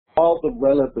are the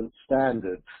relevant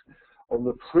standards? On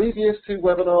the previous two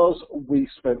webinars, we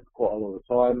spent quite a lot of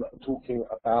time talking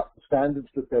about the standards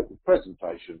that dealt with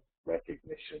presentation,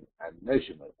 recognition and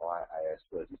measurement, IAS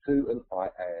 32 and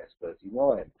IAS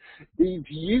 39. These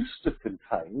used to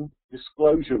contain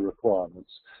disclosure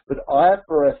requirements, but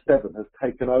IFRS 7 has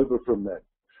taken over from them.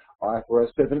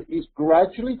 IFRS 7 is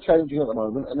gradually changing at the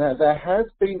moment, and now there has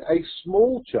been a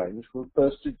small change from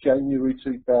 1st of January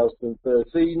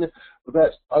 2013, but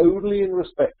that's only in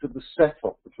respect of the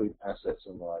set-off between assets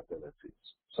and liabilities.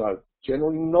 So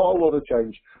generally not a lot of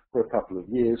change for a couple of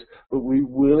years, but we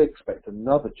will expect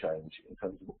another change in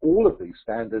terms of all of these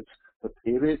standards for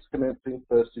periods commencing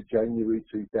 1st of January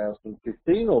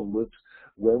 2015 onwards,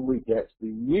 when we get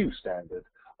the new standard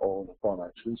on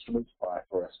financial instruments,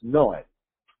 IFRS 9.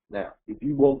 Now, if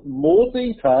you want more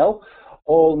detail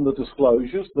on the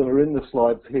disclosures that are in the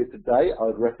slides here today,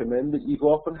 I'd recommend that you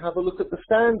go off and have a look at the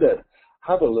standard.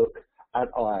 Have a look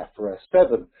at IFRS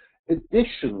 7.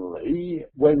 Additionally,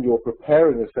 when you're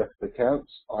preparing assessed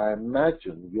accounts, I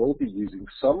imagine you'll be using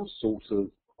some sort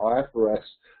of IFRS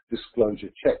disclosure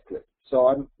checklist. So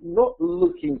I'm not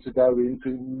looking to go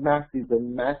into masses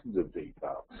and masses of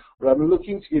detail, but I'm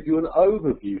looking to give you an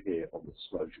overview here on the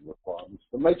disclosure requirements,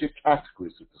 the major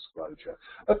categories of disclosure,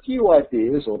 a few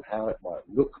ideas on how it might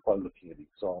look by looking at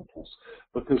examples,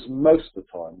 because most of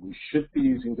the time we should be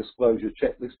using disclosure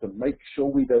checklists to make sure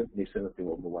we don't miss anything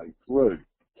on the way through.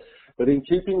 But in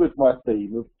keeping with my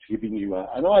theme of giving you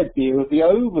an idea of the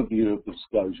overview of the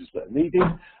disclosures that are needed,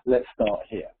 let's start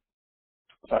here.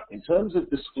 So in terms of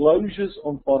disclosures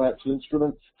on financial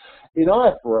instruments, in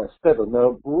IFRS 7 there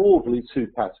are broadly two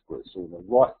categories. So on the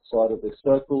right side of this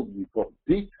circle you've got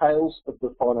details of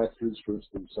the financial instruments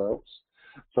themselves,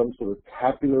 some sort of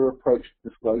tabular approach to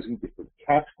disclosing different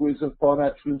categories of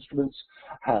financial instruments,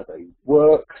 how they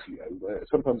work,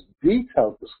 sometimes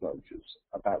detailed disclosures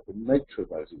about the nature of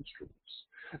those instruments.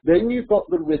 Then you've got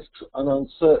the risks and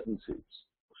uncertainties.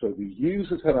 So the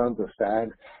user can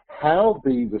understand how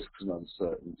the risks and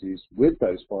uncertainties with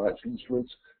those financial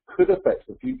instruments could affect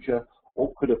the future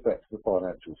or could affect the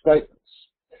financial statements.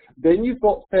 Then you've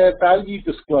got fair value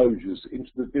disclosures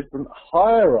into the different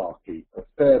hierarchy of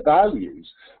fair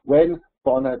values when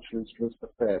financial instruments are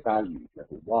fair valued.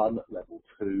 Level 1, level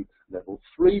 2, level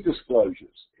 3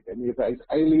 disclosures. If any of that is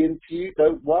alien to you,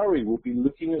 don't worry, we'll be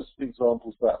looking at some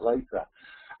examples of that later.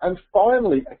 And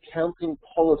finally, accounting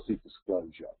policy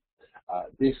disclosure.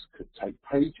 This could take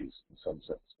pages in some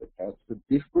sets of accounts for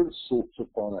different sorts of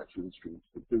financial instruments,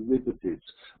 for derivatives,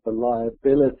 for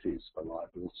liabilities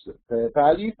at fair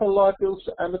value, for liabilities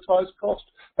at amortized cost,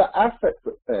 for assets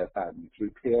at fair value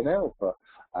through P&L, for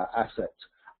assets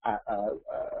at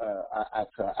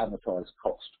amortized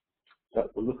cost. So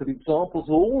we'll look at examples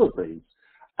of all of these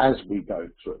as we go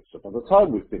through. So by the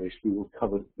time we've finished, we will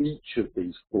cover each of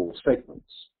these four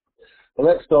segments. But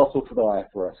let's start off with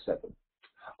IFRS 7.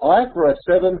 IFRS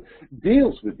 7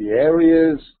 deals with the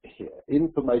areas here,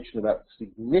 information about the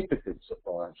significance of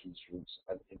financial instruments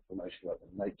and information about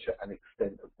the nature and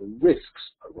extent of the risks